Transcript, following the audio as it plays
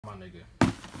my nigga.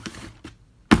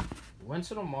 Went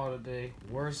to the mall today.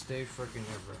 Worst day freaking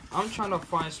ever. I'm trying to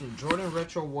find some Jordan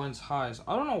Retro 1's highs.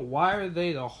 I don't know why are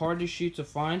they the hardest shoe to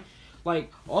find.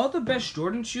 Like, all the best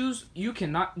Jordan shoes, you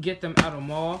cannot get them at a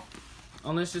mall.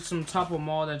 Unless it's some type of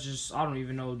mall that's just, I don't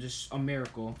even know, just a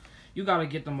miracle. You gotta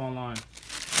get them online.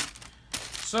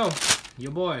 So,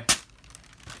 your boy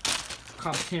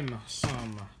copped him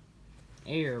some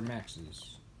Air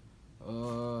Maxes.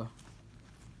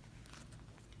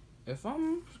 If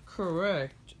I'm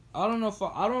correct, I don't know if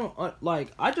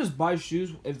I just buy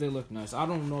shoes if they look nice. I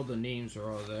don't know the names or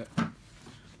all that.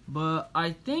 But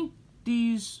I think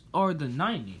these are the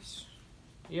 90s.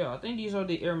 Yeah, I think these are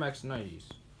the Air Max 90s.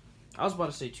 I was about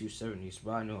to say 270s,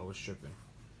 but I knew I was tripping.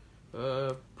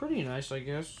 Pretty nice, I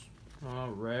guess.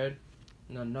 Red.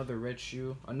 Another red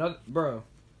shoe. Bro,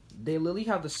 they literally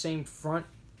have the same front,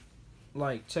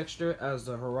 like, texture as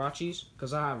the Huaraches.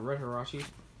 Because I have red Huaraches.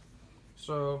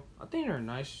 So, I think they're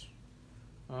nice.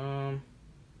 Nothing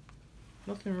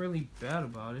really bad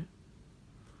about it.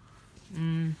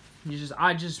 You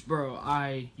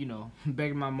know,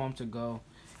 begged my mom to go,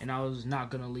 and I was not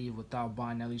gonna leave without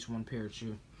buying at least one pair of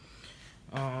shoes.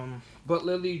 But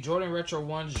literally, Jordan Retro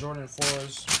 1s, Jordan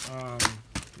 4s,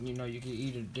 you know, you can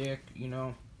eat a dick, you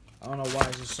know. I don't know why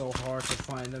it's just so hard to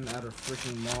find them at a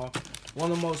freaking mall.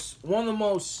 One of the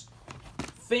most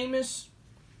famous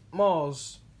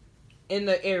malls in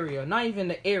the area, not even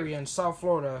the area, in South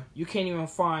Florida, you can't even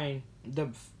find the,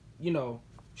 you know,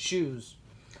 shoes.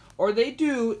 Or they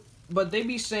do, but they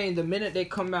be saying the minute they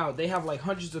come out, they have like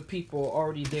hundreds of people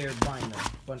already there buying them.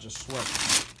 Bunch of sweat.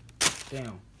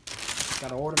 Damn.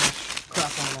 Gotta order my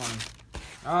crap online.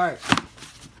 Alright.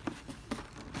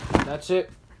 That's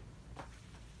it.